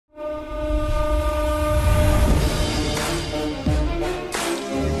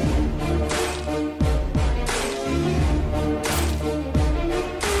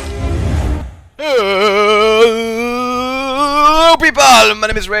everyone, my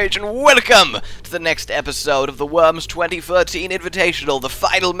name is Rage, and welcome to the next episode of the Worms 2013 Invitational, the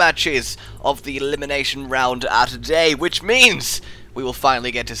final matches of the Elimination round are today, which means we will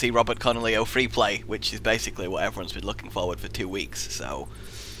finally get to see Robert.Connerly03 play, which is basically what everyone's been looking forward for 2 weeks, so...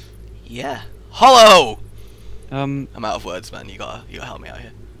 yeah. Hollow! I'm out of words, man, you gotta help me out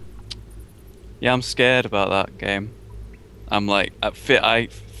here. Yeah, I'm scared about that game. I'm like, I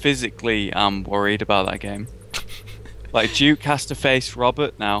physically am worried about that game. Like, Juke has to face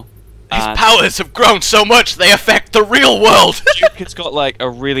Robert now. His powers have grown so much they affect the real world! Juke has got like a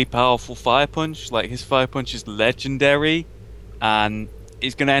really powerful fire punch. Like, his fire punch is legendary. And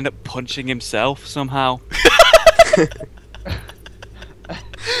he's gonna end up punching himself somehow.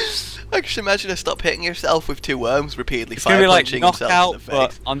 I can imagine a stop hitting yourself with 2 worms repeatedly It's fire gonna be like punching himself knockout, in the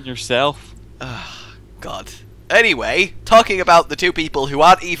but face. on yourself. God. Anyway, talking about the 2 people who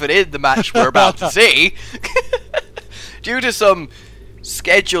aren't even in the match we're about to see, due to some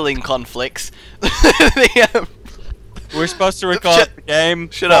scheduling conflicts, We're supposed to record the game.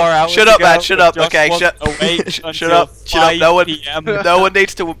 Shut up, man, shut up. Okay, shut up. No one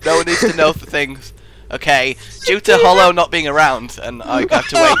needs to know the things. Okay, due to Hollow not being around, and I have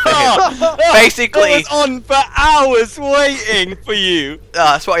to wait for him. Basically, I was on for hours waiting for you.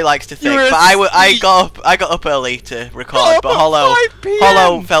 That's what he likes to think. But I got up early to record, but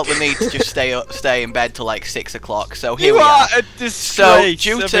Hollow felt the need to just stay in bed till like 6 o'clock. So here we are. A disgrace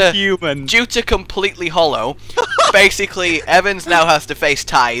of a human. Due to completely Hollow, basically Evanz now has to face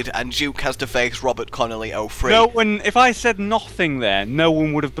Tyde, and Juke has to face Robert.Connerly03. No one. If I said nothing there, no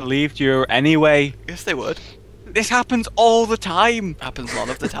one would have believed you anyway. Yes, they would. This happens all the time. Happens a lot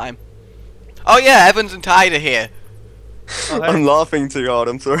of the time. Oh yeah, Evanz and Tyde are here. Oh, I'm laughing too hard,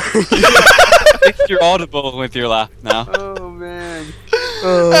 I'm sorry. You're audible with your laugh now. Oh man.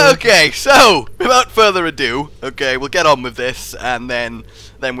 Okay, so without further ado, okay, we'll get on with this, and then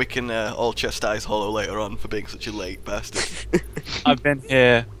we can all chastise Hollow later on for being such a late bastard. I've been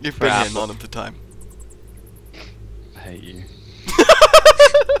here. You've been here none of the time. I hate you.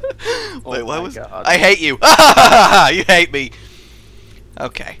 Wait, why was God. I hate you? You hate me.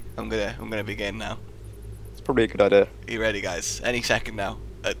 Okay, I'm gonna begin now. It's probably a good idea. Are you ready, guys? Any second now.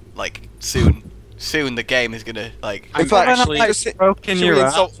 Like soon the game is gonna like. In fact, actually broken should your we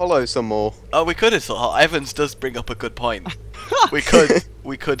ass. insult Follow some more? Oh, we could insult. Evanz does bring up a good point. we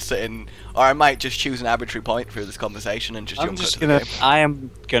could sit in, or I might just choose an arbitrary point through this conversation and just jump into the game. I am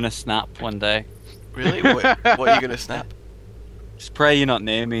gonna snap one day. Really? What are you gonna snap? Just pray you're not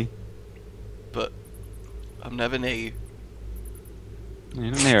near me. But I'm never near you.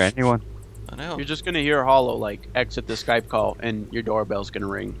 You're not near anyone. I know. You're just gonna hear Hollow like exit the Skype call, and your doorbell's gonna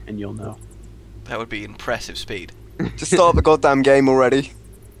ring, and you'll know. That would be impressive speed. Just start the goddamn game already.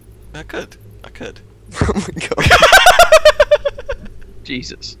 I could. Oh my god.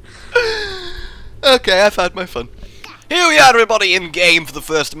 Jesus. Okay, I've had my fun. Here we are, everybody, in game for the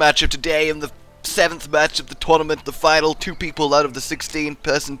first match of today, and the 7th match of the tournament, the final 2 people out of the 16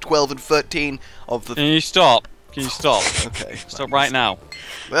 person 12 and 13 of the... Can you stop? Can you stop? Okay. Stop right now.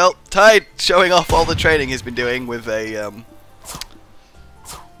 Well, Tyde showing off all the training he's been doing with a,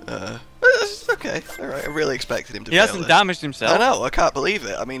 okay, alright, I really expected him to He fail hasn't there. damaged himself. I know, I can't believe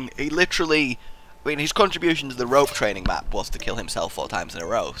it. I mean, he literally... I mean, his contribution to the rope training map was to kill himself 4 times in a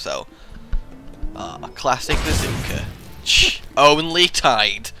row, so... a classic bazooka. Only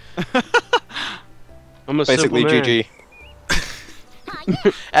Tyde. I'm a Basically simple man. GG.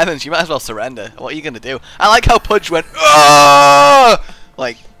 Evanz, you might as well surrender. What are you gonna do? I like how Pudge went, "Oh!"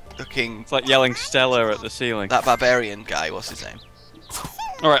 Like, looking... It's like yelling Stella at the ceiling. That barbarian guy, what's his name?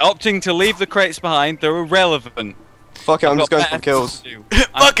 Alright, opting to leave the crates behind, they're irrelevant. Fuck it, I'm I've just got going for better kills. things to do.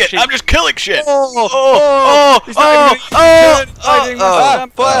 Fuck it, I'm just killing shit! He's not even gonna use turn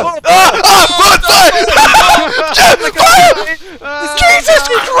fighting Jesus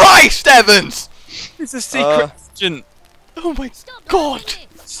Christ, Evanz! It's a secret agent. Oh my god!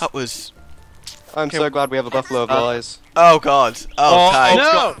 That was... I'm so glad we have a Buffalo of Lies. Oh god. Oh, Tyde.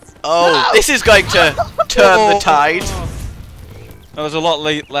 No! Oh, this is going to turn the tide. That was a lot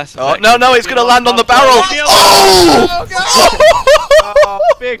less. Oh, no, it's gonna land on the barrel! Oh! Oh,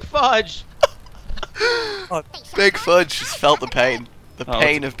 big fudge! Big Fudge just felt the pain. The Oh,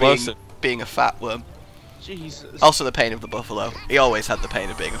 pain it's of being a fat worm. Jesus. Also the pain of the buffalo. He always had the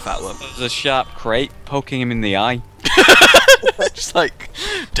pain of being a fat worm. There's a sharp crate poking him in the eye. Just like,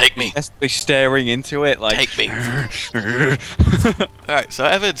 take me. Desperately staring into it like. Take me. Alright, so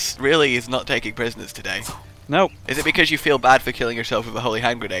Evanz really is not taking prisoners today. Nope. Is it because you feel bad for killing yourself with a holy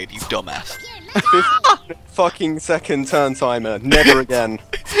hand grenade, you dumbass? Fucking second turn timer, never again.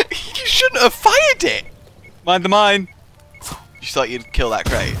 You shouldn't have fired it! Mind the mine. Just thought you'd kill that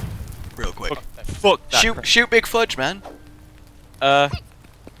crate real quick. Fuck that. Shoot Big Fudge, man.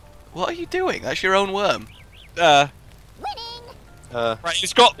 What are you doing? That's your own worm. Right,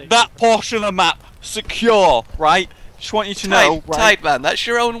 it's got that portion of the map secure, right? Just want you to know, right? Tyde, man, that's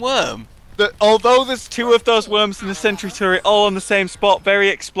your own worm. That although there's 2 of those worms in the sentry turret all on the same spot, very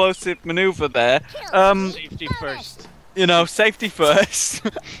explosive maneuver there. Safety first. You know, safety first.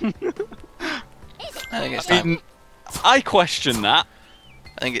 I think it's time. I question that.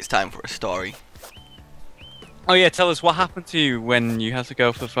 I think it's time for a story. Oh yeah, tell us what happened to you when you had to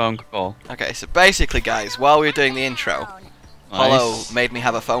go for the phone call. Okay, so basically, guys, while we were doing the intro, Hollow made me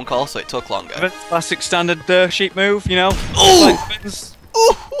have a phone call, so it took longer. Classic standard sheep move, you know. Ooh!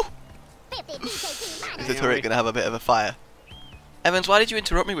 Ooh! Is the turret gonna have a bit of a fire? Evans, why did you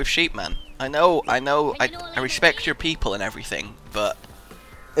interrupt me with sheep, man? I respect your people and everything, but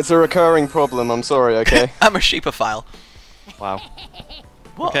It's a recurring problem, I'm sorry, okay? I'm a sheepophile. Wow.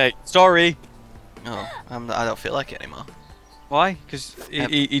 What? Okay, sorry. No, I don't feel like it anymore. Why? Because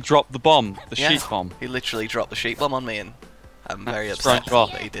he dropped the bomb, the Yeah, sheep bomb. He literally dropped the sheep bomb on me, and I'm very That's upset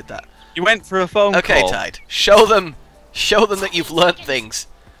right, that he did that. You went for a phone Okay, call. Tyde, show them that you've learnt things.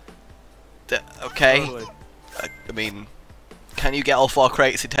 Okay? Totally. I mean, can you get all 4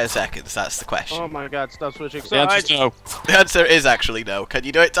 crates in 10 seconds? That's the question. Oh my god, stop switching The answer's sides. no. The answer is actually no. Can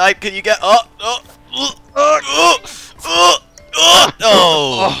you do it, Tyde? Can you get... Oh,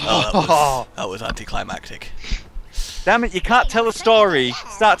 that was anticlimactic. Damn it, you can't tell a story.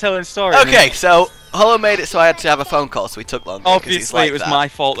 Start telling a story. Okay, so Hollow made it so I had to have a phone call, so we took longer. 'cause he's Obviously, like it was that. my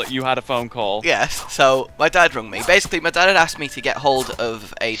fault that you had a phone call. Yes, so my dad rung me. Basically, my dad had asked me to get hold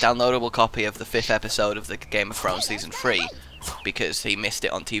of a downloadable copy of the 5th episode of the Game of Thrones Season 3 because he missed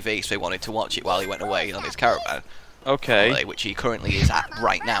it on TV, so he wanted to watch it while he went away on his caravan. Okay. Which he currently is at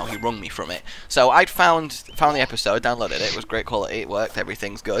right now. He rung me from it. So I'd found the episode, downloaded it. It was great quality. It worked.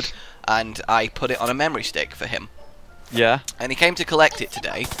 Everything's good. And I put it on a memory stick for him. Yeah. And he came to collect it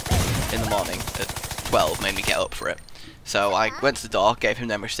today in the morning at 12. Made me get up for it. So I went to the door, gave him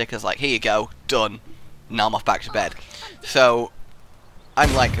the memory stick. I was like, "Here you go, done." Now I'm off back to bed. So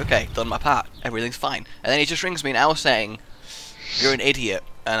I'm like, "Okay, done my part. Everything's fine." And then he just rings me now saying, "You're an idiot."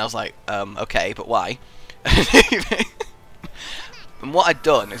 And I was like, "Okay, but why?" And what I'd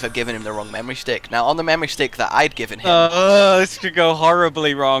done is I'd given him the wrong memory stick. Now, on the memory stick that I'd given him... this could go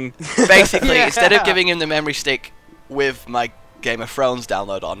horribly wrong. Basically, instead of giving him the memory stick with my Game of Thrones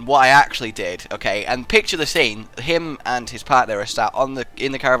download on, what I actually did, okay, and picture the scene, him and his partner are sat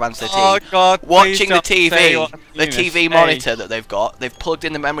in the caravan settee, watching the TV monitor that they've got. They've plugged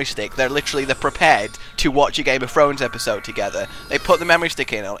in the memory stick. They're prepared to watch a Game of Thrones episode together. They put the memory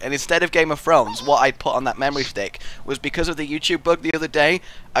stick in, and instead of Game of Thrones, what I'd put on that memory stick was, because of the YouTube bug the other day,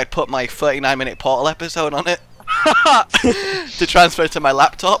 I'd put my 39-minute Portal episode on it. To transfer to my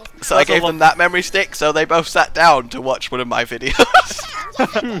laptop, so I gave them that memory stick, so they both sat down to watch one of my videos.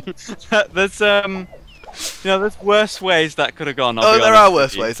 There's worse ways that could have gone. Oh, there are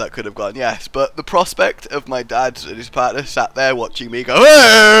worse ways that could have gone, yes, but the prospect of my dad and his partner sat there watching me go,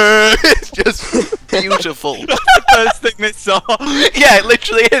 "Hey!" It's just beautiful. That's the first thing they saw. Yeah, it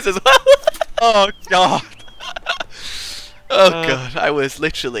literally is as well. Oh god. Oh god, I was a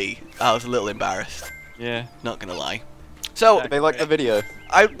little embarrassed. Yeah. Not gonna lie. So, They like the video.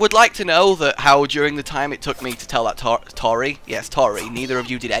 I would like to know how during the time it took me to tell that Tori, neither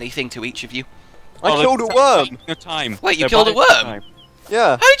of you did anything to each of you. I killed a worm! Wait, you killed a worm?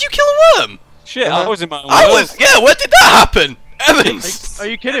 Yeah. How did you kill a worm? Shit, I was in my own yeah, when did that happen? Evans! Are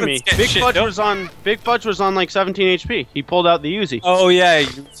you kidding me? Get Big shit Fudge done. was on like 17 HP. He pulled out the Uzi. Oh yeah,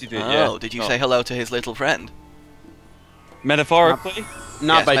 you did, yeah. Oh, did you say hello to his little friend? Metaphorically?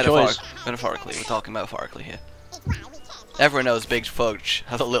 Not by choice. Metaphorically, we're talking metaphorically here. Everyone knows Big Fudge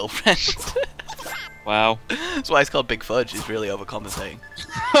has a little friend. Wow. That's why it's called Big Fudge. He's really overcompensating.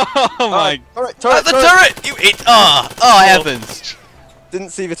 Oh my. Alright, The turret! You it! Evans!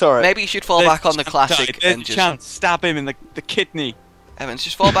 Didn't see the turret. Maybe you should fall back on the classic There's and a just... chance. Stab him in the kidney. Evans,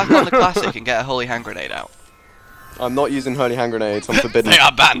 just fall back on the classic and get a holy hand grenade out. I'm not using holy hand grenades, I'm forbidden. They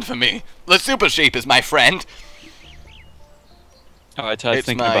are banned for me. The Super Sheep is my friend. Alright, Tyde's It's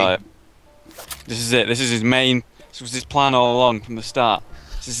thinking mine. about it. This is it. This is his main. This was his plan all along from the start.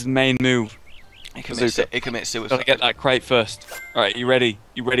 This is his main move. He commits Gotta suicide. get that crate first. Alright, you ready?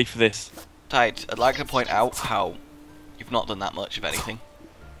 You ready for this? Tyde, I'd like to point out how you've not done that much of anything.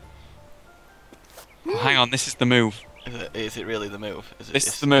 Oh, hang on, this is the move. Is it really the move? This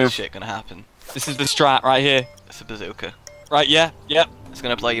is the move. Is shit gonna happen? This is the strat right here. It's a bazooka. Right, yeah, yep. It's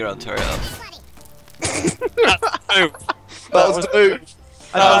gonna blow your own turret up. Move. That was the move.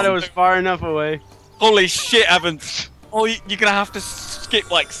 I thought it was far enough away. Holy shit, Evanz. Oh, you're gonna have to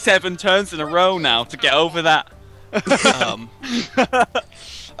skip like 7 turns in a row now to get over that.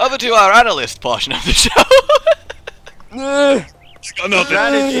 Over to our analyst portion of the show. Got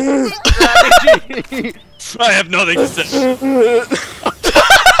nothing. Strategy. I have nothing to say.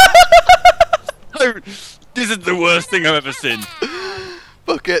 This is the worst thing I've ever seen.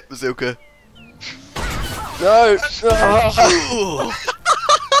 Fuck it, bazooka. No. Ooh.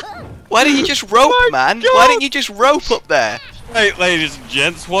 Why didn't you just rope, man? Why didn't you just rope up there? Right, ladies and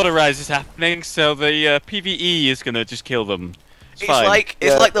gents, Water Rise is happening, so the PvE is gonna just kill them. It's fine. like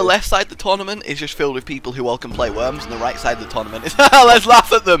the left side of the tournament is just filled with people who all can play worms, and the right side of the tournament is let's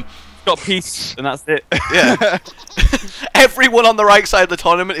laugh at them. Got peace, and that's it. Yeah. Everyone on the right side of the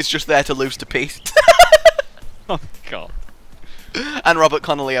tournament is just there to lose to peace. Oh god. And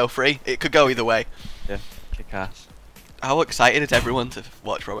Robert.Connerly03. It could go either way. Yeah, kick ass. How excited is everyone to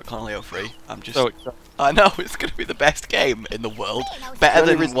watch Robert.Connerly03? I'm just. So excited. I know it's gonna be the best game in the world. Better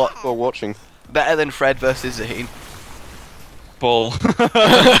than what? We're watching. Better than Fred versus Zaheen. Bull.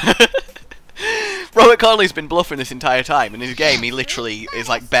 Robert.Connerly's been bluffing this entire time. In his game, he literally is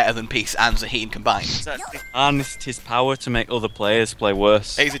like better than Peace and Zaheen combined. He's actually harnessed his power to make other players play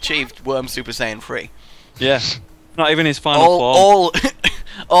worse. He's achieved Worm Super Saiyan 3. Yeah. Not even his final form.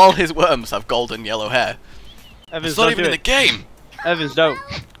 All his worms have golden yellow hair. Evans, It's not don't even do in the it. game. Evans, don't.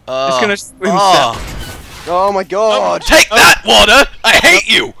 It's gonna swim Oh my god. Take that, water! I hate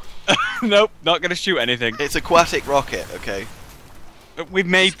you! Nope, not gonna shoot anything. It's aquatic rocket, okay. We've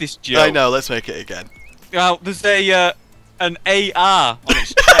made this joke. I know, let's make it again. Well, there's a an AR on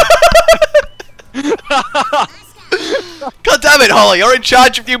its chest. God damn it, Holly, you're in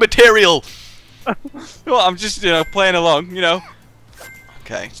charge of new material! Well, I'm just, playing along,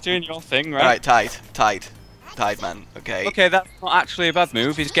 Okay. Just doing your thing, right? Alright, Tyde, man, okay. Okay, that's not actually a bad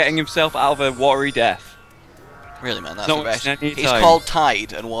move. He's getting himself out of a watery death. Really, man, that's Not the best. wasting any He's time. called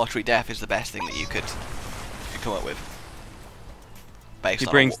Tyde, and watery death is the best thing that you could come up with. Based He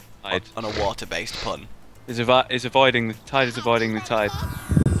on, brings a, Tyde. on a water-based pun. Is avoiding the tide. Is avoiding the tide.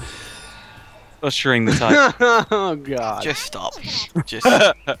 Ushering the tide. Oh god. Just stop. Just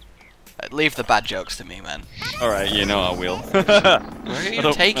leave the bad jokes to me, man. All right, I will. Where are you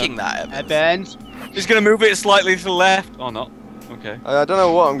don't- taking that, Evans? Evans. He's gonna move it slightly to the left, or not? Okay. I don't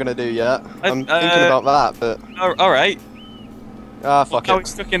know what I'm gonna do yet. I'm thinking about that, but All right. fuck How it. he's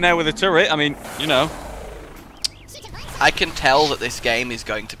stuck in there with a turret. I mean, I can tell that this game is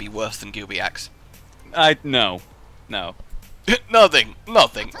going to be worse than Gubiax. No. Nothing,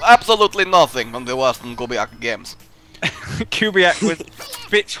 absolutely nothing on the worse than Gubiax games. Kubiak was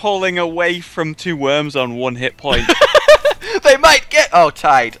bitch hauling away from 2 worms on 1 hit point. They might get. Oh,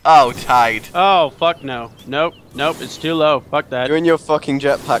 Tyde. Oh, fuck no. Nope, it's too low. Fuck that. You're in your fucking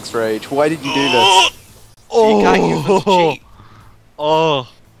jetpacks, Rage. Why did you do this? So you can't use them to cheat.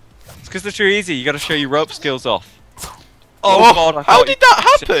 Oh. It's because they're too easy. You gotta show your rope skills off. Oh god, I How thought did you-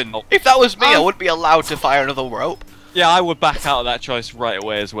 that happen? If that was me, I wouldn't be allowed to fire another rope. Yeah, I would back out of that choice right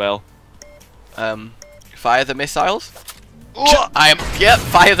away as well. Fire the missiles?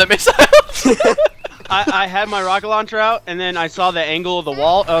 Fire the missiles! I had my rocket launcher out, and then I saw the angle of the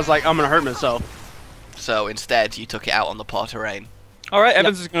wall. I was like, I'm gonna hurt myself. So instead, you took it out on the pot terrain. Alright,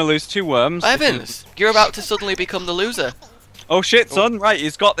 Evans is gonna lose 2 worms. Evans, you're about to suddenly become the loser. Oh shit, son. Right,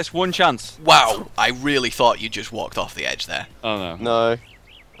 he's got this 1 chance. Wow, I really thought you just walked off the edge there. Oh no. No.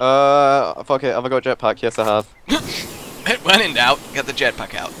 Fuck it. Have I got jetpack? Yes, I have. When in doubt, get the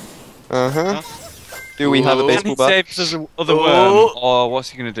jetpack out. Uh-huh. Do we have a Ooh. Can baseball he bat? save us as other Ooh. worm, or what's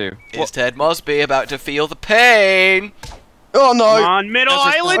he gonna do? Is Ted Mosby about to feel the pain? Oh no! Come on, Middle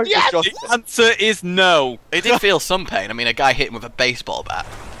That's just- Island, yes! The answer is no. He did feel some pain. I mean, a guy hit him with a baseball bat.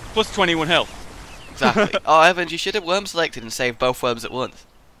 Plus 21 health. Exactly. Oh, Evans, you should have worm selected and saved both worms at once.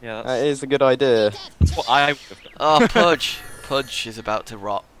 Yeah, That is a good idea. that's what I would have done. Oh, Pudge. Pudge is about to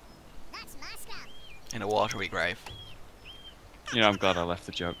rot in a watery grave. I'm glad I left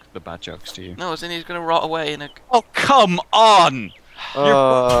the bad jokes to you. No, isn't he going to rot away in a... Oh, come on!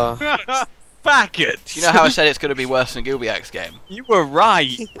 Faggot! You know how I said it's going to be worse than Gubiak's game? You were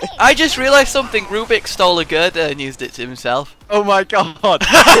right. I just realised something. Rubik stole a girder and used it to himself. Oh my god.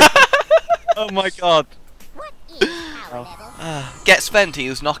 Oh my god. Get Sven to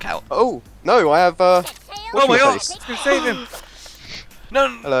use knockout. Oh no, I have Oh my god. face? Let's go save him. No,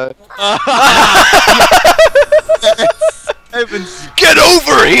 Hello. Evans, get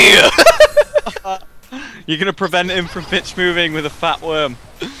over here! you're gonna prevent him from pitch moving with a fat worm.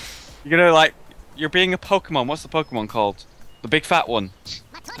 You're gonna you're being a Pokemon. What's the Pokemon called? The big fat one.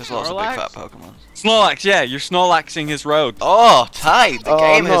 There's lots of big fat Pokemon. Snorlax, yeah, you're Snorlaxing his road. Oh, Tyde, the Oh,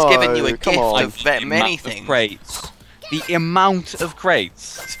 game has given you a no, come gift on. of many things. Crates. the amount of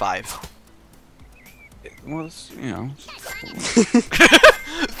crates. It's 5. It was, you know.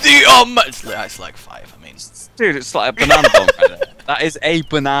 It's like 5. I mean, Dude, it's like a banana bomb right there. That is a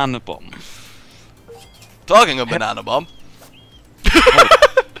banana bomb. talking of banana bomb.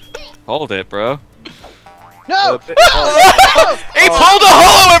 Hold it, bro. No! He pulled a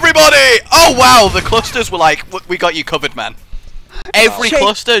hollow, everybody! Oh wow, the clusters were like, we got you covered, man. Every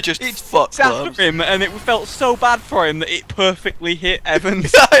cluster just fucked after him, and it felt so bad for him that it perfectly hit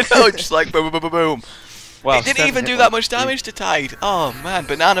Evanz. I know, just like boom, boom, boom, boom. Well, It didn't even do that much damage to Tyde. Oh man,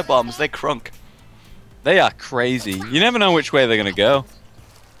 banana bombs, they crunk. They are crazy. You never know which way they're gonna go.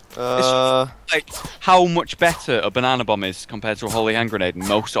 Like how much better a banana bomb is compared to a holy hand grenade in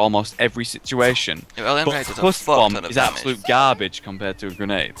almost every situation. Well, hand But grenade does a plus fuck bomb ton of is damage. absolute garbage compared to a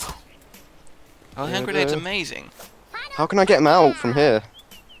grenade. Well, hand grenade's amazing. How can I get him out from here?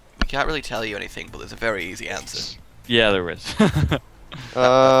 We can't really tell you anything, but there's a very easy answer. Yeah, there is. Wait.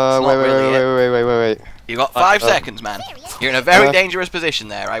 You got 5 seconds, man. You're in a very dangerous position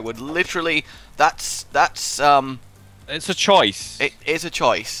there. I would literally. That's It's a choice. It is a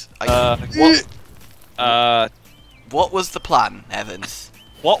choice. What was the plan, Evanz?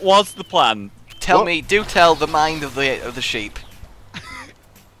 What was the plan? Tell me. Do tell the mind of the sheep.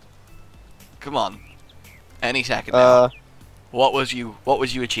 Come on. Any second now. What was you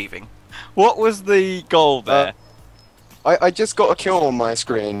achieving? What was the goal there? I just got a kill on my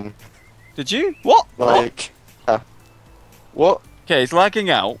screen. Did you? What? Like, what? Okay, it's lagging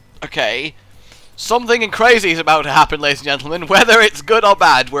out. Okay. Something crazy is about to happen, ladies and gentlemen. Whether it's good or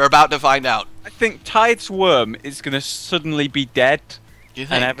bad, we're about to find out. I think Tyde's worm is gonna suddenly be dead, Do you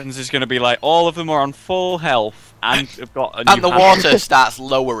think? and Evanz is gonna be like, all of them are on full health and have got a new And the hand. water starts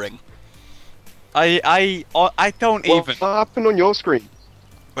lowering. I don't What even. happened on your screen?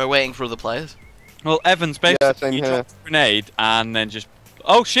 We're waiting for other players. Well, Evanz basically Yeah, same here. dropped a grenade and then just.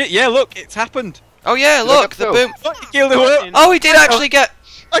 Oh shit! Yeah, look, it's happened. Oh yeah, look, the boom. Look, he killed it. Oh, he did actually get.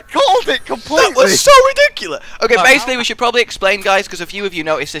 I called it completely. That was so ridiculous. Okay, Oh, basically how- we should probably explain, guys, because a few of you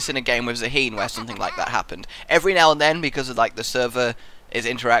noticed this in a game with Zaheen where something like that happened. Every now and then, because of like the server is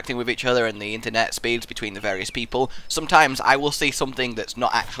interacting with each other and the internet speeds between the various people, sometimes I will see something that's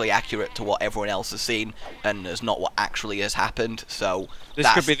not actually accurate to what everyone else has seen and is not what actually has happened. So This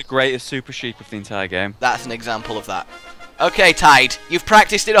could be the greatest super sheep of the entire game. that's an example of that. Okay, Tyde, you've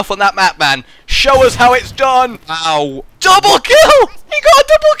practiced enough on that map, man. Show us how it's done. Wow. Double kill! He got a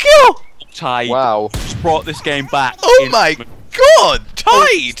double kill! Tyde Wow. just brought this game back. Oh my god!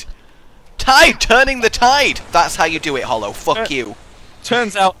 Tyde! Tyde turning the tide! That's how you do it, Hollow. Fuck you.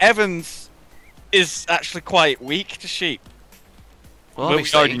 Turns out Evanz is actually quite weak to sheep. Well, But we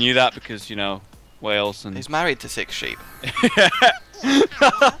obviously, already knew that because, you know, Wales and... he's married to 6 sheep.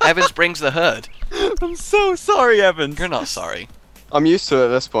 Evans brings the herd. I'm so sorry, Evanz. You're not sorry. I'm used to it at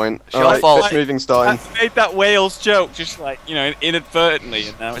this point. It's your Alright, fault. this moving's starting. I made that Wales joke just like, you know, inadvertently,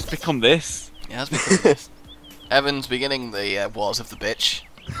 and now it's become this. Yeah, that's because of this. Evans beginning the wars of the bitch.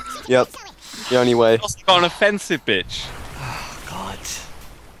 Yep. The only way. Also got an offensive bitch. Oh, God.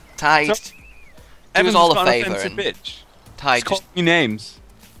 Tyde, So- do us Evanz all got a an favour offensive and... bitch. Tyde, Just call just me names.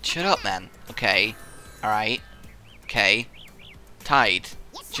 shut up, man. Okay. Alright. Okay. Tyde,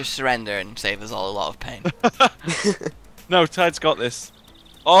 just surrender and save us all a lot of pain. No, Tyde's got this.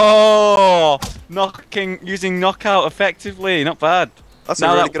 Oh, using knockout effectively, not bad. That's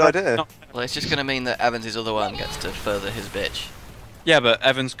Now a really that good worked- idea. no- Well, it's just gonna mean that Evans' other one gets to further his bitch. Yeah, but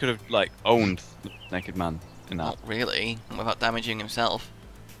Evanz could have like owned the naked man in that. Not really, without damaging himself.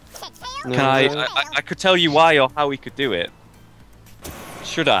 Can I could tell you why or how he could do it.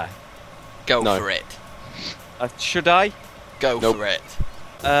 Should I? Go No. for it. Should I? Go Nope. for it.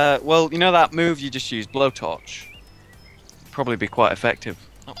 Well, you know that move you just used, blowtorch? Probably be quite effective.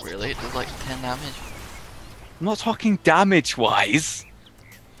 Not really, it does like 10 damage. I'm not talking damage-wise.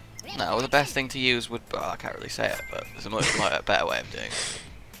 No, the best thing to use would... Well, I can't really say it, but there's a much better way of doing it.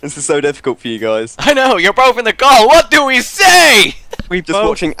 This is so difficult for you guys. I know, you're both in the call, what do we say? We Just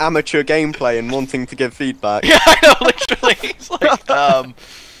watching amateur gameplay and wanting to give feedback. Yeah, I know, literally. It's like,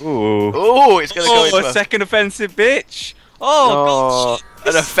 Ooh. Ooh, it's gonna go Oh, into a second offensive bitch. Oh, Oh,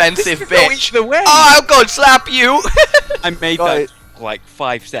 an offensive this could go bitch. either way. Oh, I'm gonna slap you! I made Guys. that like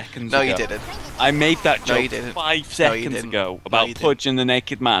 5 seconds No, ago. you didn't. I made that No, joke you didn't. 5 No, seconds you didn't. ago No, about you didn't. Pudge and the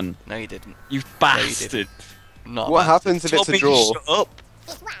naked man. No, you didn't. You bastard. Not what bad. happens if Told it's a me to draw? Shut up.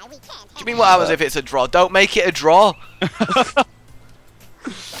 What do you mean what happens if it's a draw? Don't make it a draw.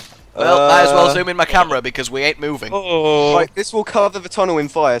 Well, might as well zoom in my camera because we ain't moving. Oh. Right, this will cover the tunnel in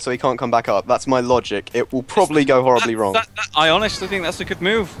fire so he can't come back up. That's my logic. It will probably go horribly wrong. I honestly think that's a good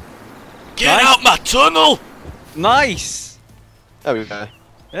move. Get Nice. out my tunnel! Nice! There we go.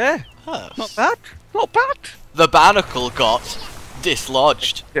 Yeah, Oh. not bad. Not bad. The barnacle got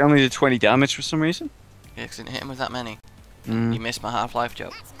dislodged. It only did 20 damage for some reason. Yeah, 'cause I didn't hit him with that many. Mm, You missed my Half-Life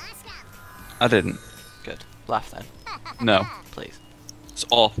joke. I didn't. Good. Laugh then, No. please. It's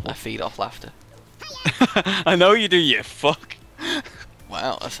awful. I feed off laughter. I know you do, you fuck.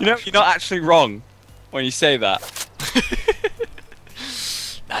 Wow, that's You know, you're not actually wrong when you say that.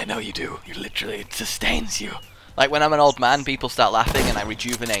 I know you do. You literally, it sustains you. Like when I'm an old man, people start laughing and I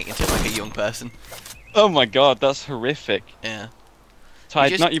rejuvenate into like a young person. Oh my god, that's horrific. Yeah. Tyde,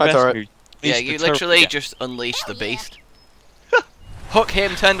 just- not your Tyde, best alright. move. Yeah, Unleash you the turret. literally Yeah. just unleash the beast. Hook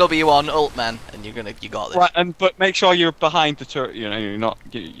him, turn W on, ult man, and you got this. Right, but make sure you're behind the turret. You know, you're not.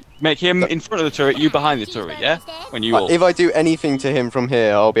 Make him in front of the turret, you behind the turret. Yeah, when you ult. If I do anything to him from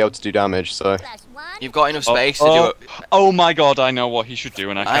here, I'll be able to do damage. So You've got enough space to do it. Oh my god, I know what he should do,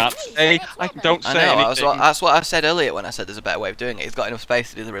 and I can't say. I don't I say know, anything. that's what I said earlier when I said there's a better way of doing it. He's got enough space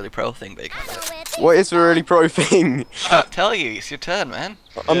to do the really pro thing, but he can't do it. what is the really pro thing? I can't tell you, it's your turn, man.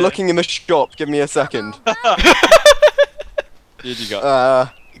 I'm looking in the shop. Give me a second. Did you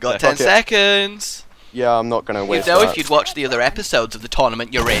got? You got Yeah. 10 seconds. Yeah, I'm not gonna You'd waste know that. if you'd watched the other episodes of the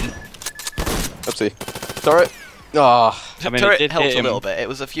tournament you're in. Oopsie. Turret. Ah, I mean, it Turret did helped hit a him. little bit. It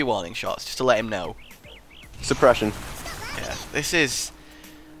was a few warning shots just to let him know. suppression. Yeah, this is.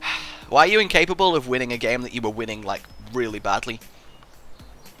 Why are you incapable of winning a game that you were winning like really badly?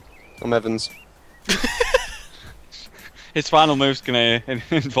 I'm Evans. His final move's gonna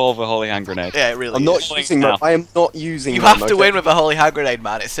involve a holy hand grenade. Yeah, it really I'm is. not using them. now. I am not using You them. have to win with a holy hand grenade,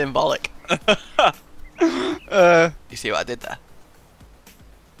 man. It's symbolic. You see what I did there?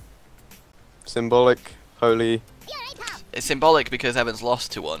 Symbolic, holy. It's symbolic because Evan's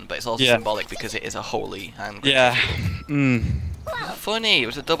lost to one, but it's also Yeah. symbolic because it is a holy hand grenade. Yeah. Mm. Funny, it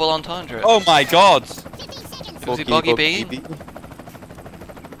was a double entendre. Oh my god. Was he Boggy Bean?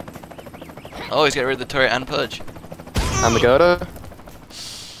 Oh, he's getting rid of the turret and pudge. And the girder.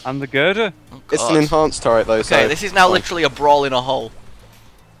 And the girder. Oh, It's an God. enhanced turret though. Okay, so this is now fine. literally a brawl in a hole.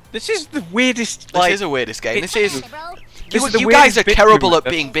 This is the weirdest. This Like, is a weirdest game. This is. This is the You guys weirdest are bit terrible to at it.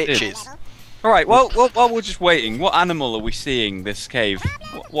 being bitches. all right. Well, while we're just waiting, what animal are we seeing this cave?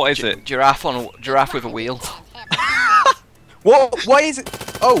 What is it? Giraffe with a wheel. What? Why is it?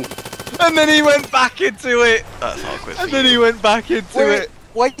 Oh, And then he went back into it. That's awkward. And then he went back into wait, it.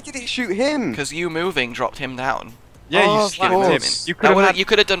 why did it shoot him? Because you moving dropped him down. Yeah, Oh, you of slapped course. him. You could have You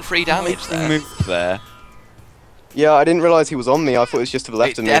could have done 3 damage there. moved there. Yeah, I didn't realise he was on me. I thought it was just to the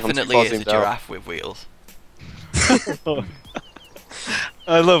left It of me. I'm too definitely far is a zoomed out. giraffe with wheels.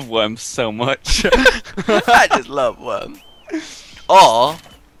 I love worms so much. I just love worms. Or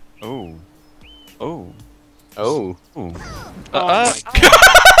Oh. Oh. Oh. Oh.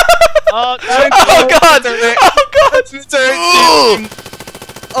 Oh oh god! Oh god! Ooh.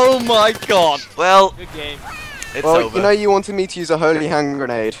 Oh my god. Well, Good game. it's Well, over. you know you wanted me to use a holy hand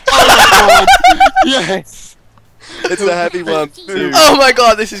grenade. Yes. It's a heavy one too. Oh my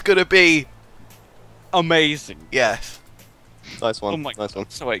god, this is gonna be Amazing. yes. Nice one. Oh my nice one.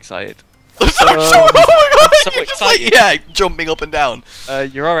 So excited. Oh my god! so You're just like, excited. yeah, jumping up and down.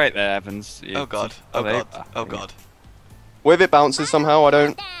 You're alright there, Evans. Oh god! Oh god! Oh god! What if it bounces somehow? I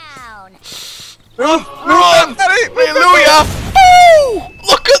don't. Run! Hallelujah! Woo!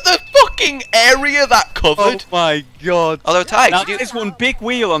 Look at the fucking area that Oh covered. my god. Although Tyde, Now, you there's one big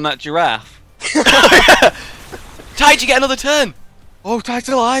wheel on that giraffe. Tyde, you get another turn. Oh, Tyde's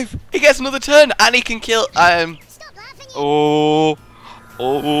alive. He gets another turn, and he can kill. Oh.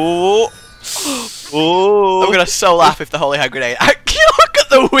 Oh. Oh. I'm gonna so laugh if the holy hand grenade. Look at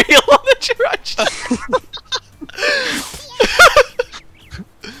the wheel on the giraffe.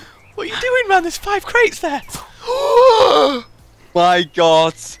 What are you doing, man? There's 5 crates there. My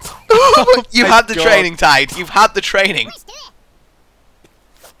god. You've my had the God. training, Tyde. You've had the training.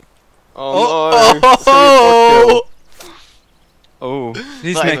 Oh, no. Oh! Oh.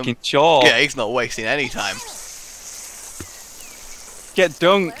 He's Not even- making sure. Yeah, he's not wasting any time. Get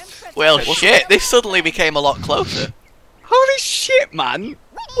dunked. Well, shit, this suddenly became a lot closer. Holy shit, man.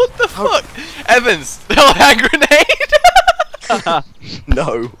 What the fuck? Evans, the holy hand grenade!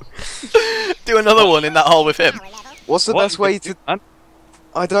 No. Do another one in that hole with him. What's the What? best way to? Man?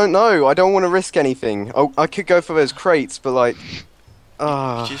 I don't know. I don't want to risk anything. Oh, I could go for those crates, but like,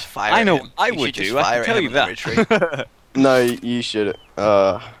 Just fire I know him. what I You would should just do. I fire can tell him you in the retreat. that. no, you should.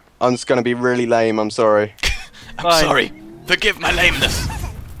 I'm just gonna be really lame. I'm sorry. I'm Fine. sorry. Forgive my lameness.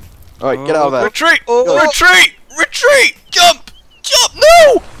 All right, get out of there. Retreat! Oh. Retreat! Retreat! Jump! Jump!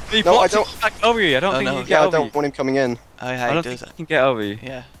 No! He No, I blocks don't- it back over you. I don't Oh, think no. he can get Yeah, I over don't you. want him coming in. Oh, I yeah, he don't does think it. he can get over you.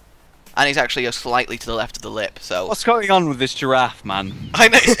 Yeah. And he's actually slightly to the left of the lip, so... What's going on with this giraffe, man? I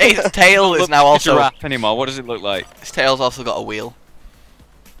know, its tail is now also... giraffe anymore. What does it look like? Its tail's also got a wheel.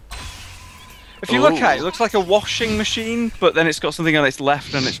 If you look at it, it looks like a washing machine, but then it's got something on its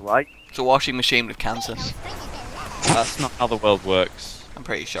left and its right. It's a washing machine with cancer. That's not how the world works. I'm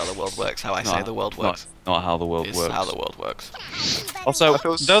pretty sure the world works how I say the world works. Not how the world It's works. how the world works. Also,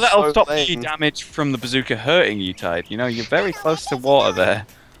 feel though that'll so stop lame. the damage from the bazooka hurting you, Tyde, you know, you're very close to water there.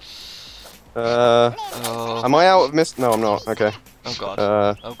 Oh, Am I out of mist? No, I'm not. Okay. oh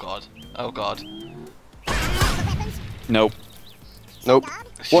god. Oh god. Oh god. Nope. Nope.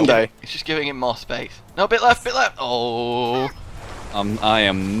 One day. It's just giving him more space. No, bit left, bit left. Oh. I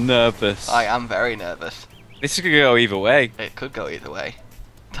am nervous. I am very nervous. This could go either way. It could go either way.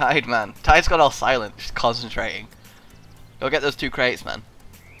 Tyde, man. Tyde's got all silent, just concentrating. Go get those 2 crates, man.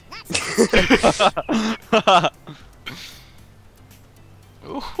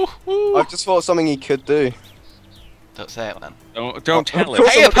 I've just thought of something he could do. Don't say it, man. Don't tell him.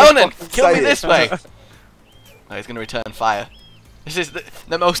 Hey, opponent! Kill me say it. this way! Oh, he's gonna return fire. This is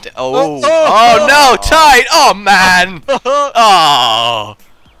the most... Oh! Oh no! Tyde! Oh, man! Oh!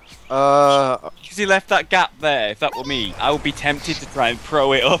 Because he left that gap there, if that were me, I would be tempted to try and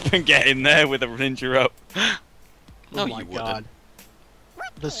throw it up and get in there with a ninja rope. No, Oh my you god. wouldn't.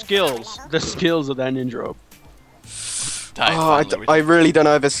 The skills of that ninja rope. Tyde Oh, finally I really don't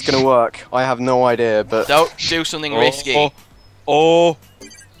know if this is gonna work. I have no idea, but Don't do something risky. Oh!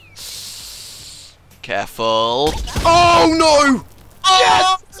 Careful. oh no!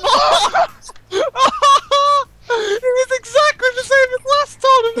 Yes! It was exactly the same as last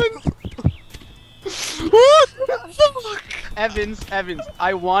tournament! What the fuck? Evans,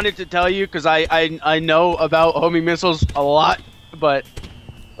 I wanted to tell you because I know about homing missiles a lot, but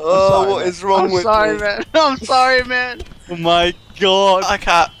Oh, sorry, what man. is wrong I'm with sorry, me? man. I'm sorry, man. Oh my god, I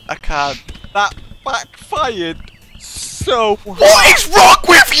can't. that backfired so hard. What is wrong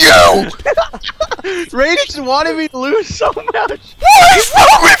with you? Rage wanted me to lose so much. What is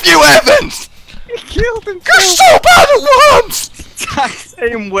wrong with you, Evans? He killed him You're so bad at worms! exact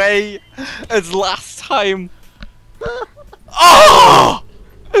same way as last time. Oh!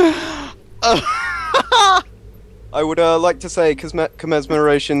 I would like to say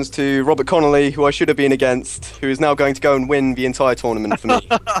commiserations to Robert Connolly, who I should have been against, who is now going to go and win the entire tournament for me.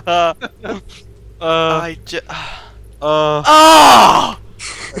 I just... Oh, Oh!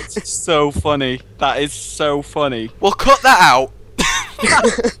 it's so funny. That is so funny. We'll cut that out.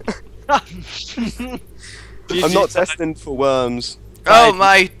 I'm not destined for worms. Oh,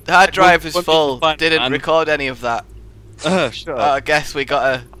 my hard drive is One full. fine, Didn't man. record any of that. Shut I guess we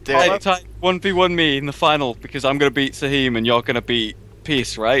gotta do Hey, it. Ty, 1v1 me in the final because I'm gonna beat Saheem and you're gonna beat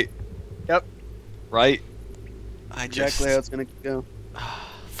Peace, right? Yep. Right? I just... Exactly how it's gonna go.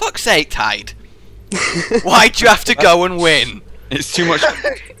 Fuck's sake, Tyde. Why'd you have to go and win? It's too much.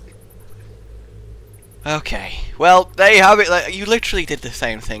 Okay. Well, there you have it. Like, you literally did the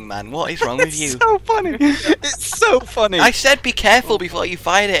same thing, man. What is wrong with you? It's so funny. It's so funny. I said be careful before you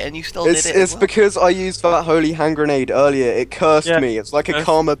fired it, and you still It's did it. as well. because I used that holy hand grenade earlier. It cursed Yeah. me. It's like a Yes.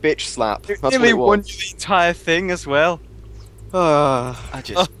 karma bitch slap. You That's what nearly it won was. the entire thing as well. I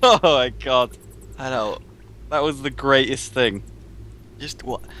just... Oh my god. I don't... That was the greatest thing. Just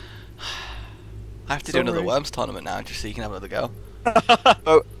what? I have to do another Sorry. Worms tournament now, just so you can have another go.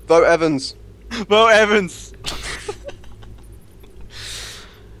 Vote Evans. Vote Evans.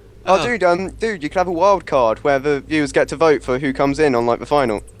 Oh, dude, you could have a wild card where the viewers get to vote for who comes in on like the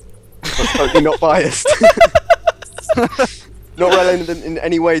final. That's totally not biased. Not relevant in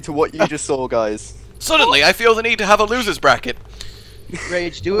any way to what you just saw, guys. Suddenly, I feel the need to have a losers bracket.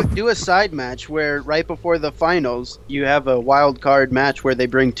 Rage, do a side match where right before the finals you have a wild card match where they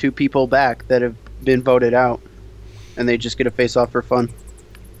bring 2 people back that have been voted out, and they just get a face off for fun.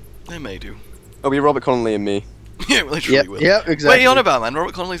 They may do. It'll be Robert Connolly and me. Yeah, literally will. Yep, exactly. What are you on about, man?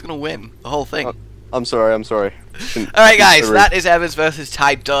 Robert Connolly's gonna win the whole thing. Oh, I'm sorry. Alright, guys, that is Evans versus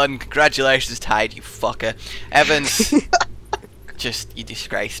Tyde done. Congratulations, Tyde, you fucker. Evans, you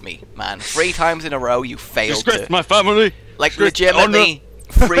disgrace me, man. 3 times in a row you failed Disgrace to... my family. Like, disgrace legitimately,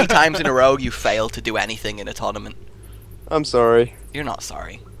 3 times in a row you failed to do anything in a tournament. I'm sorry. You're not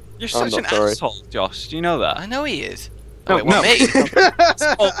sorry. You're I'm such an not sorry. asshole, Josh. Do you know that? I know he is. No, Oh, wait, what, no. me? It's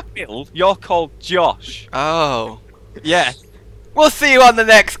called Bill. You're called Josh. Oh. Yeah. We'll see you on the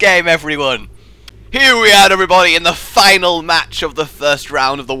next game, everyone. Here we are, everybody, in the final match of the first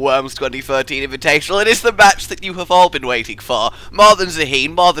round of the Worms 2013 Invitational. It is the match that you have all been waiting for. More than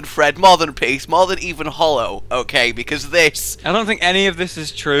Zaheen, more than Fred, more than Peace, more than even Hollow, okay? Because this... I don't think any of this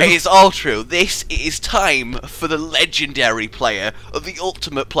is true. It is all true. This is time for the legendary player, the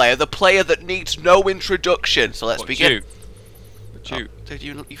ultimate player, the player that needs no introduction. So let's begin. Juke. Oh, dude,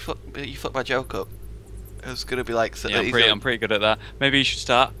 you fucked my joke up. It was gonna be like... Yeah, I'm pretty good at that. Maybe you should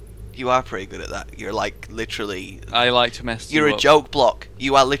start. You are pretty good at that. You're like literally. I like to mess. You're you a up. joke block.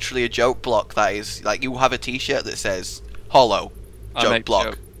 You are literally a joke block. That is like you have a T-shirt that says "Hollow Joke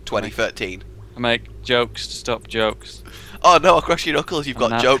Block 2013." I make jokes to stop jokes. Oh no! Across your knuckles, you've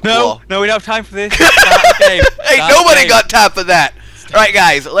got joke no, block. No, we don't have time for this. Start the game. Hey, nobody got time for that. Right,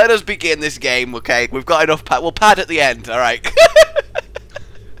 guys, let us begin this game. Okay, we've got enough pad. We'll pad at the end. All right.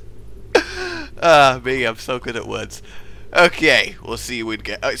 Me, I'm so good at words. Okay, we'll see who we'd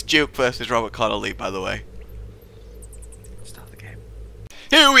get. Oh, it's Juke versus Robert.Connerly, by the way. Start the game.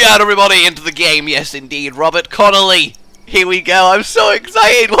 Here we are, everybody, into the game. Yes, indeed, Robert.Connerly. Here we go. I'm so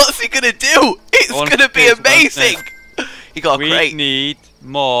excited. What's he gonna do? It's gonna be amazing. He got a crate. We need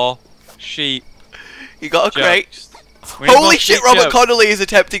more sheep. He got a crate. Holy Holy shit! Robert.Connerly is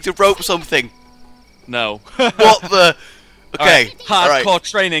attempting to rope something. No. What the? Okay. Hardcore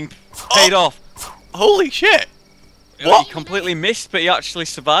training paid off. Holy shit! What? He completely missed, but he actually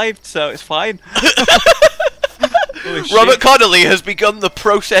survived, so it's fine. Robert.Connerly has begun the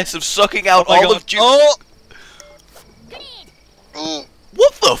process of sucking out all of Juke. Oh!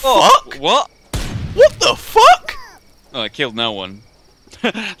 What the fuck? What? What the fuck? Oh, I killed no one.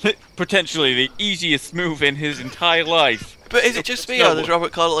 Potentially the easiest move in his entire life. But is it just me, or does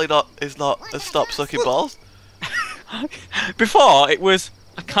Robert.Connerly not stopped sucking balls? Before, it was,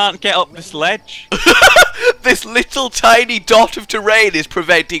 I can't get up this ledge. This little tiny dot of terrain is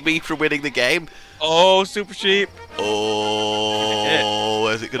preventing me from winning the game. Oh, super sheep. Oh,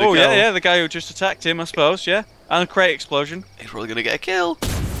 where's it gonna go? Oh, yeah, the guy who just attacked him, I suppose, yeah. And a crate explosion. He's probably gonna get a kill.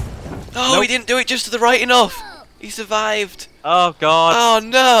 Oh, nope. He didn't do it just to the right enough. He survived. Oh, God. Oh,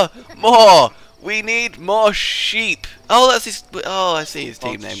 no. More. We need more sheep. Oh, that's his... Oh, I see his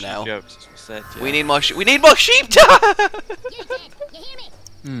team name now. Jokes, that's what I said, yeah. We need more sheep. We need more sheep.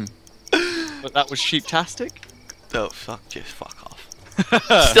 But that was sheep-tastic? Oh, fuck. Just fuck off.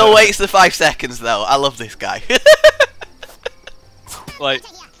 Still waits the 5 seconds, though. I love this guy. Like...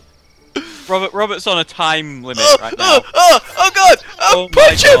 Robert's on a time limit right now. Oh God! Oh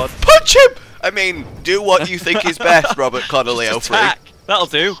punch him! God. Punch him! I mean, do what you think is best, Robert.Connerly03. That'll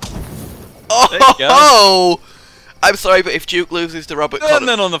do. Oh! I'm sorry, but if Juke loses to Robert.Connerly... And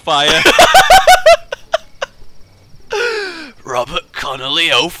then on the fire.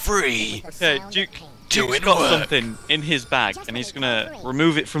 Robert.Connerly03. Okay, Juke's got something in his bag, and he's gonna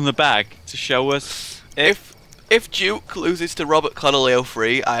remove it from the bag to show us If Juke loses to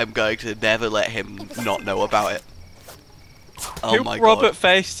Robert.Connerly03, I am going to never let him not know about it. Oh Who my God. Robert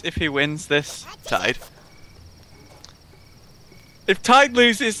face if he wins this? Tyde. If Tyde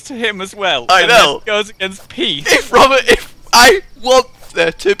loses to him as well, I know. Then goes against Peace. If I want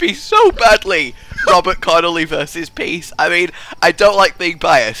there to be so badly Robert.Connerly versus Peace. I mean, I don't like being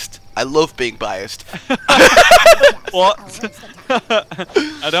biased. I love being biased. What?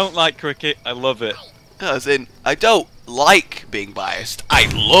 I don't like cricket. I love it. As in, I don't like being biased.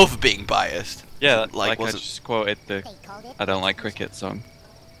 I love being biased. Yeah, like I just quoted the I Don't Like Cricket song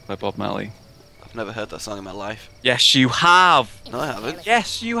by Bob Marley. I've never heard that song in my life. Yes, you have. No, I haven't.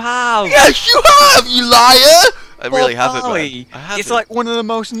 Yes, you have. Yes, you have, you liar! I really haven't, Marley. I haven't. It's like one of the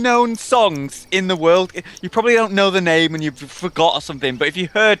most known songs in the world. You probably don't know the name and you forgot or something, but if you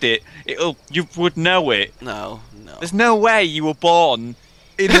heard it, you would know it. No. There's no way you were born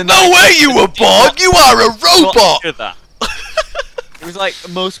in the no way you were born! You are a robot! That. It was like the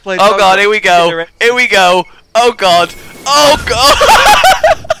most played. Oh God, here we go. Here we go. Oh God. Oh God.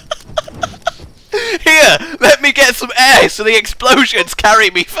 Here, let me get some air so the explosions carry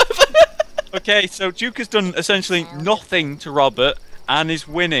me further. Okay, so Juke has done essentially nothing to Robert and is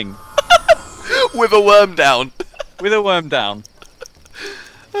winning. With a worm down. With a worm down.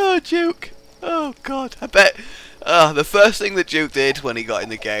 Oh, Juke. Oh God, I bet. The first thing that Juke did when he got in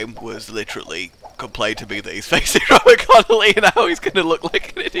the game was literally complain to me that he's facing Robert.Connerly and how he's going to look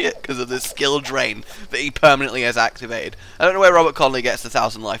like an idiot because of the skill drain that he permanently has activated. I don't know where Robert.Connerly gets the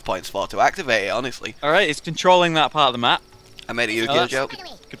 1,000 life points for to activate it, honestly. Alright, he's controlling that part of the map. I made a Yu-Gi-Oh joke.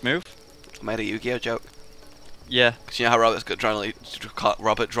 Good move. I made a Yu-Gi-Oh joke. Yeah. Because you know how Robert.Connerly...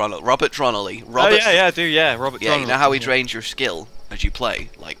 Oh yeah, I do, yeah. Robert. Yeah, you know how he drains your skill as you play?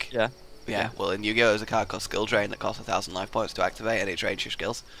 Like... Yeah. Yeah, well in Yu-Gi-Oh there's a card called Skill Drain that costs 1,000 life points to activate and it drains your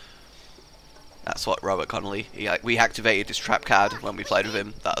skills. That's what Robert Connolly. We activated his trap card when we played with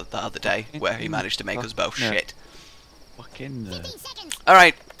him the other day, where he managed to make us both shit. Fucking. All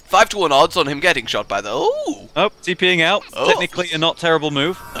right, 5-1 odds on him getting shot by the. Ooh. Oh, TPing out. Oh. Technically a not terrible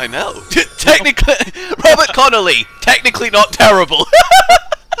move. I know. Technically, Robert Connolly. Technically not terrible.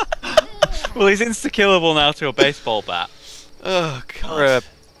 Well, he's insta-killable now to a baseball bat. Oh god. Or a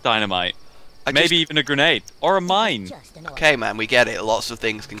dynamite. Maybe even a grenade. Or a mine. Okay, man, we get it. Lots of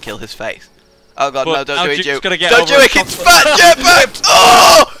things can kill his face. Oh god, But no, don't now do it, Juke's Juke. gonna get Don't over do a it, it's chocolate fat jetpacks!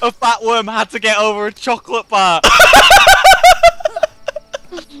 Oh! A fat worm had to get over a chocolate bar.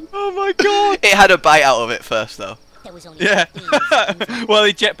 Oh my god. It had a bite out of it first, though. Yeah. Well,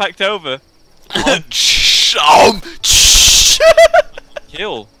 he jetpacked over.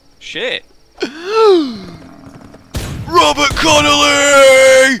 Kill. Shit. Robert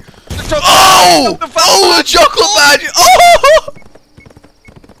Connolly! Oh! Oh, the chocolate badge! Oh!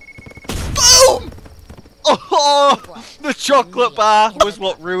 Boom! Oh, the chocolate bar was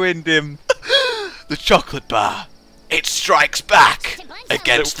what ruined him. The chocolate bar. It strikes back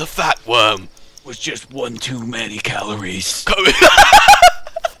against the fat worm. Was just one too many calories.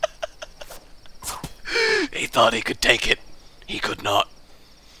 He thought he could take it. He could not.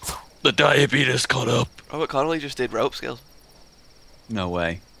 The diabetes caught up. Robert Connolly just did rope skills. No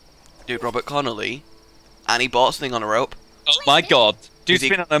way. Dude, Robert Connolly. And he bought something on a rope. Oh my god. Dude's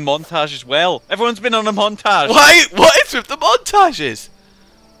been on a montage as well. Everyone's been on a montage. Why? What is with the montages?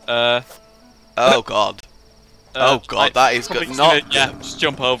 Oh god. Oh god, that is good. Not. Yeah, just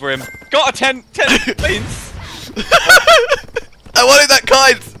jump over him. Got a 10 points. I wanted that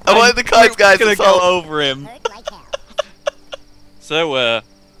coins. I wanted the coins, guys. Gonna go over him. So,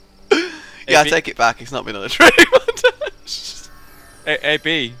 yeah, I take it back. It's not been on a training montage.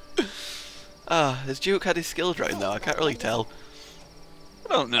 AB. Has Juke had his skill drain though? I can't really tell.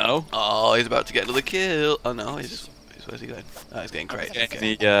 I don't know. Oh, he's about to get another kill. Oh no, where's he going? Oh, he's getting great.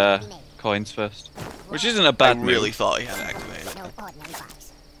 Getting the coins first, which isn't a bad I really move. thought he had it activated.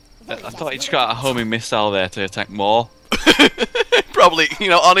 I thought he just got a homing missile there to attack more. Probably, you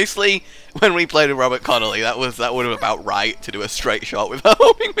know, honestly, when we played with Robert Connolly, that would have been about right to do a straight shot with a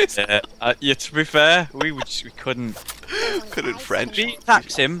homing missile. Yeah, to be fair, we couldn't French. If he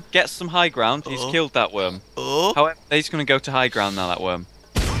attacks him, gets some high ground, he's killed that worm. Oh. However, he's going to go to high ground now, that worm.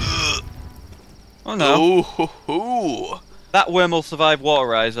 Oh no. Ooh. That worm will survive Water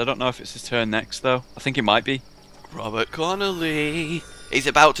Rise. I don't know if it's his turn next, though. I think it might be. Robert Connolly. He's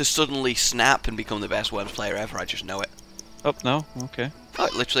about to suddenly snap and become the best worms player ever, I just know it. Oh, no? Okay. Oh,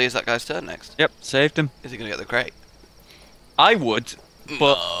 it literally is that guy's turn next. Yep, saved him. Is he going to get the crate? I would,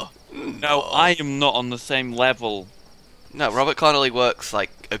 but no, I am not on the same level. No, Robert Connolly works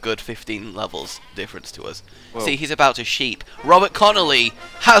like a good 15 levels difference to us. Whoa. See, he's about to sheep. Robert Connolly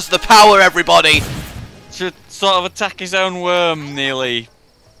has the power, everybody! To sort of attack his own worm, nearly.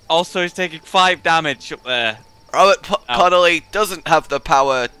 Also, he's taking 5 damage up there. Robert Connolly doesn't have the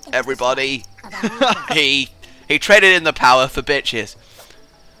power, everybody. He traded in the power for bitches.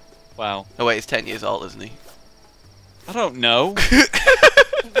 Wow. Oh wait, he's 10 years old, isn't he? I don't know.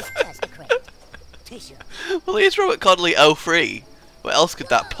 Well, he's Robert Connolly 03. What else could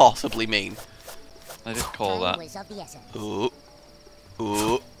that possibly mean? I did call that. Ooh.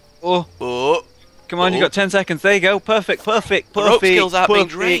 Ooh. Oh. Ooh. Come on, you got 10 seconds. There you go. Perfect. The rope skills aren't being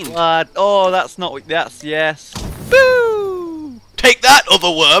drained. Lad. Oh, that's not what... That's yes. Boo! Take that, other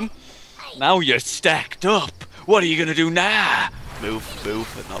worm! Now you're stacked up. What are you going to do now? Move,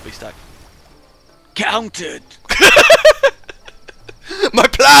 and not be stuck. Counted. My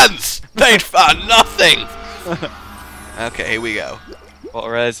plans! They'd found nothing! Okay, here we go.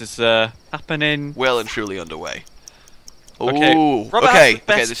 Water Res is happening. Well and truly underway. Okay. Ooh, Robert okay. has the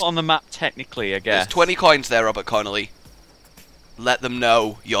best There's spot on the map, technically, I guess. 20 coins there, Robert Connolly. Let them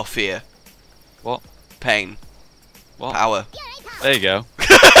know your fear. What? Pain. What? Power. There you go.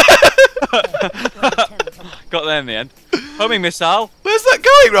 Got there in the end. Homing missile. Where's that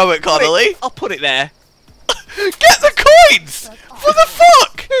going, Robert Connolly? I'll put it there. Get the coins! What the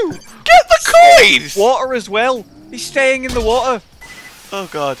fuck? Get the coins! Water as well. He's staying in the water. Oh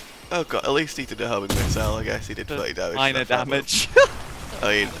god. Oh god. At least he did a homing missile, I guess. He did 30 damage. Minor damage.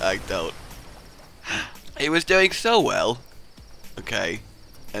 I mean, I don't. He was doing so well. Okay.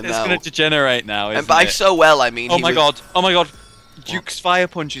 And It's now... going to degenerate now, isn't And by it? so well, I mean Oh he my was... god. Oh my god. Duke's fire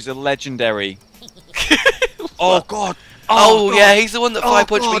punches are legendary. Oh god. Oh, God. yeah, he's the one that fire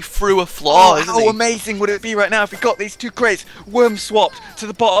punched me God. through a floor, isn't How he? amazing would it be right now if we got these 2 crates, worm swapped to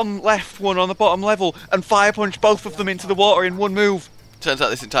the bottom left one on the bottom level, and fire punch both of them into the water in one move? Turns out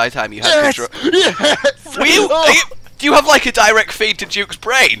this entire time you had control. Yes! Do you have like a direct feed to Duke's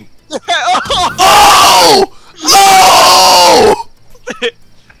brain? Oh! Oh!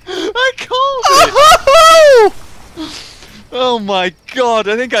 I called it! Oh my god,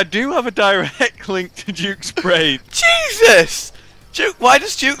 I think I do have a direct link to Duke's brain. Jesus! Juke, why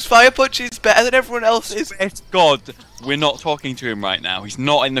does Duke's fire punches better than everyone else's? It's God, we're not talking to him right now. He's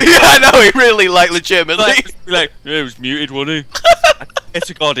not in the. Yeah, I know, he really, like, legitimately. Like, yeah, it was muted, wasn't he? It's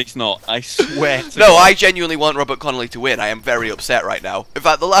a God, it's not. I swear to No, God. I genuinely want Robert Connolly to win. I am very upset right now. In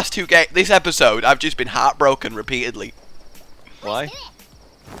fact, the last two this episode, I've just been heartbroken repeatedly. Why?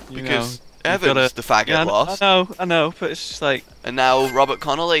 Because Evanz, the faggot, lost. I know, but it's just like... And now Robert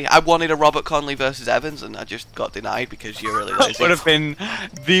Connolly. I wanted a Robert Connolly versus Evanz, and I just got denied because you're really lazy. That would have been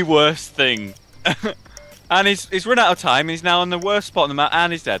the worst thing. And he's run out of time, he's now on the worst spot on the map,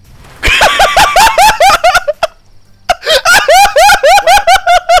 and he's dead.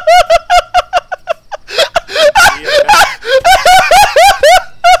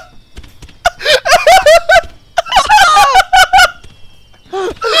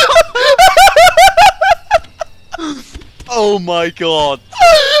 Oh my god.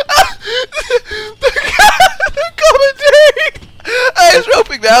 The commentary! And he's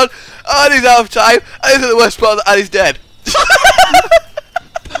roping down, and he's out of time, and he's at the worst spot, and he's dead.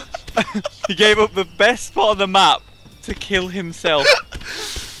 He gave up the best spot on the map to kill himself.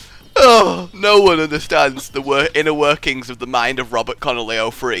 Oh, no one understands the inner workings of the mind of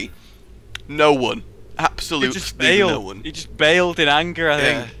Robert.Connerly03. No one. Absolutely no one. He just bailed in anger, I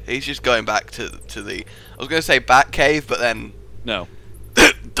think. He's just going back to the... I was going to say Batcave, but then... No.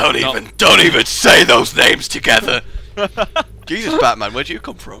 Don't even say those names together! Jesus, Batman, where'd you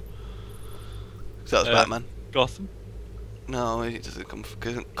come from? So that was Batman. Gotham. No, he doesn't come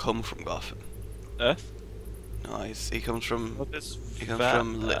from Gotham. Earth? No, he comes from... What is He comes that?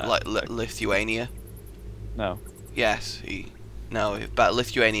 from Lithuania. No. Yes,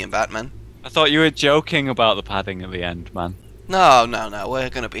 Lithuanian Batman. I thought you were joking about the padding at the end, man. No,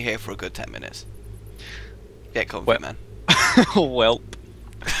 we're gonna be here for a good 10 minutes. Get comfy, man. Welp.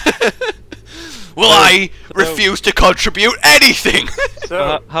 Will I refuse to contribute anything?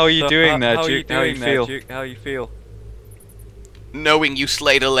 How are you doing there, Duke? How you feel? Knowing you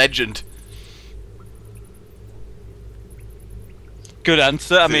slayed a legend. Good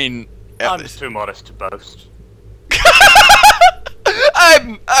answer, I mean... I'm too modest to boast.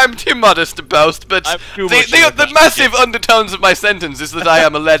 I'm too modest to boast, but the massive undertones of my sentence is that I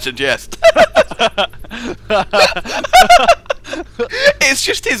am a legend, yes. It's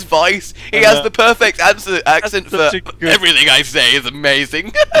just his voice. He has the perfect accent for everything I say is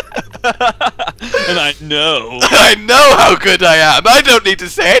amazing. And I know. I know how good I am. I don't need to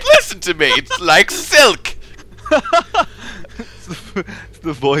say it. Listen to me. It's like silk. It's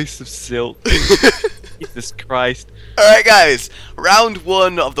the voice of silk. Jesus Christ. Alright guys, round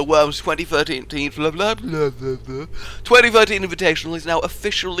 1 of the Worms 2013 2013 Invitational is now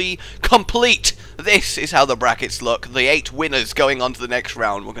officially complete. This is how the brackets look. The 8 winners going on to the next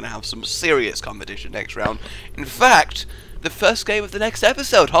round. We're going to have some serious competition next round. In fact, the first game of the next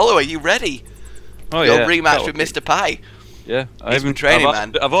episode. Hollow, are you ready? Oh Your yeah. rematch with Mr. Pie. Yeah, He's been training,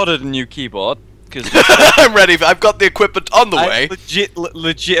 man. I've ordered a new keyboard. I'm ready. I've got the equipment on the way.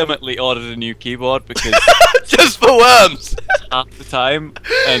 Legitimately ordered a new keyboard because just for Worms. half the time,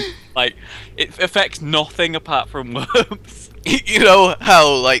 and like it affects nothing apart from Worms. You know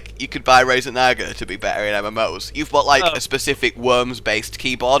how like you could buy Raisin Naga to be better in MMOs? You've got like a specific Worms-based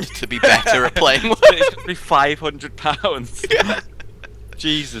keyboard to be better at playing Worms. It's gonna be £500. Yeah.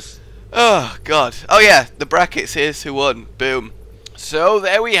 Jesus. Oh god. Oh yeah, the brackets. Here's who won. Boom. So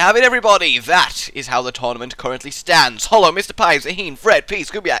there we have it, everybody. That is how the tournament currently stands. Hollow, Mr. Pie, Zaheen, Fred, P,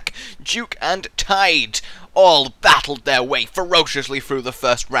 Scoobiac, Juke, and Tyde all battled their way ferociously through the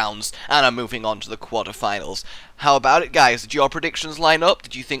first rounds and are moving on to the quarterfinals. How about it, guys? Did your predictions line up?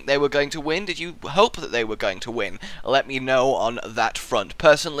 Did you think they were going to win? Did you hope that they were going to win? Let me know on that front.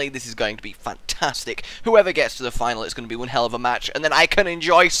 Personally, this is going to be fantastic. Whoever gets to the final, it's going to be one hell of a match, and then I can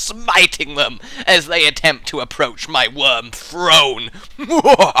enjoy smiting them as they attempt to approach my worm throne.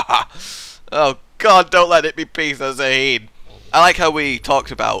 Oh god, don't let it be peace, Zaheen. I like how we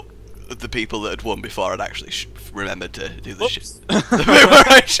talked about the people that had won before and actually remembered to do the bit where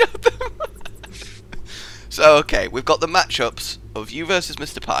I showed them. So, okay, we've got the matchups of you versus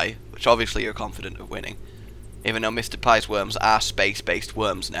Mr. Pie, which obviously you're confident of winning, even though Mr. Pie's worms are space-based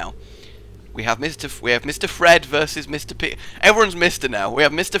worms now. We have Mr. Fred versus Mr. P. Everyone's Mr. now. We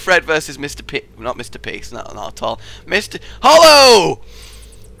have Mr. Fred versus Mr. P. Not Mr. Peace, not at all. Mr. Hollow!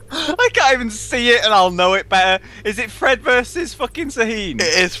 I can't even see it and I'll know it better. Is it Fred versus fucking Zaheen?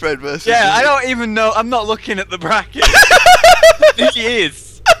 It is Fred versus Yeah, Zaheen. I don't even know. I'm not looking at the bracket. He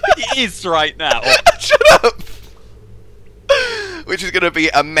is. It is right now. Shut up! Which is going to be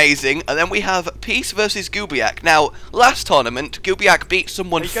amazing. And then we have Peace versus Gubiak. Now, last tournament, Gubiak beat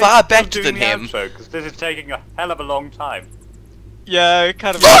someone far better than him. Because this is taking a hell of a long time. Yeah,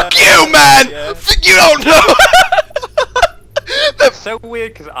 kind of. Fuck you, man! Yeah. You don't know! It's so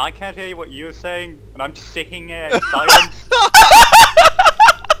weird because I can't hear what you're saying, and I'm just sitting here in silence.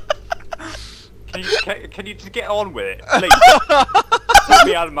 Can you just get on with it, please? Put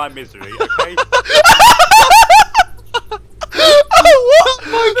me out of my misery, okay? Oh, what?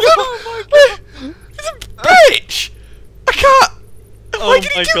 Oh my god! He's a bitch! I can't! Why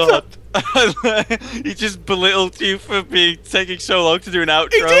did he do that? He just belittled you for taking so long to do an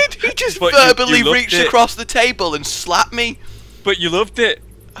outro. He did! He just But verbally you loved reached it. across the table and slapped me. But you loved it.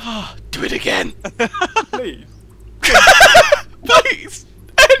 Oh, do it again. Please. Please!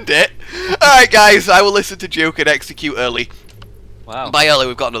 End it! Alright guys, I will listen to Juke and execute early. Wow. By early,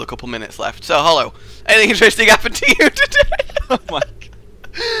 we've got another couple minutes left. So, Hollow, anything interesting happened to you today? Oh my god.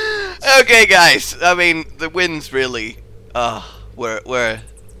 Okay guys, I mean, the wins really were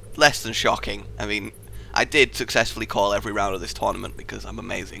less than shocking. I mean, I did successfully call every round of this tournament because I'm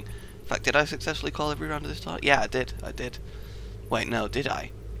amazing. In fact, did I successfully call every round of this tournament? Yeah, I did. Wait, no, did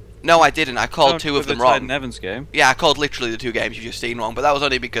I? No, I didn't. I called two of them the wrong. Tyde and Evanz game. Yeah, I called literally the two games you've just seen wrong, but that was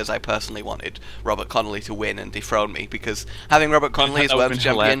only because I personally wanted Robert.Connerly to win and dethrone me, because having Robert.Connerly as Worms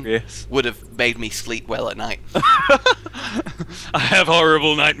champion hilarious. would have made me sleep well at night. I have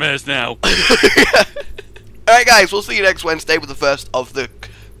horrible nightmares now. Alright guys, we'll see you next Wednesday with the first of the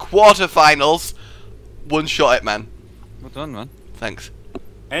quarterfinals. One shot it, man. Well done, man. Thanks.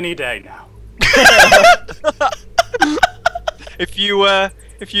 Any day now.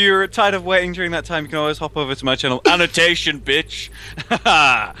 If you're tired of waiting during that time, you can always hop over to my channel. Annotation, bitch.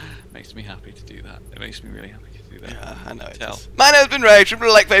 Makes me happy to do that. It makes me really happy to do that. Yeah, I know it Tell. does. My name's been Rage. Remember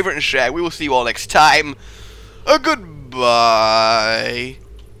to like, favorite, and share. We will see you all next time. Goodbye.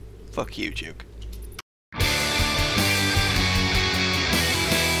 Fuck you, Juke.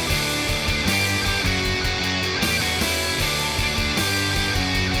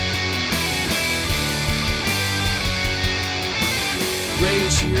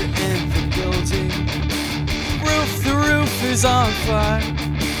 Rage here in the building. The roof is on fire.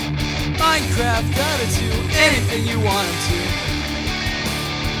 Minecraft gotta do anything you want him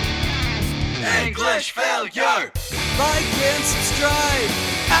to. English failure. Like and subscribe.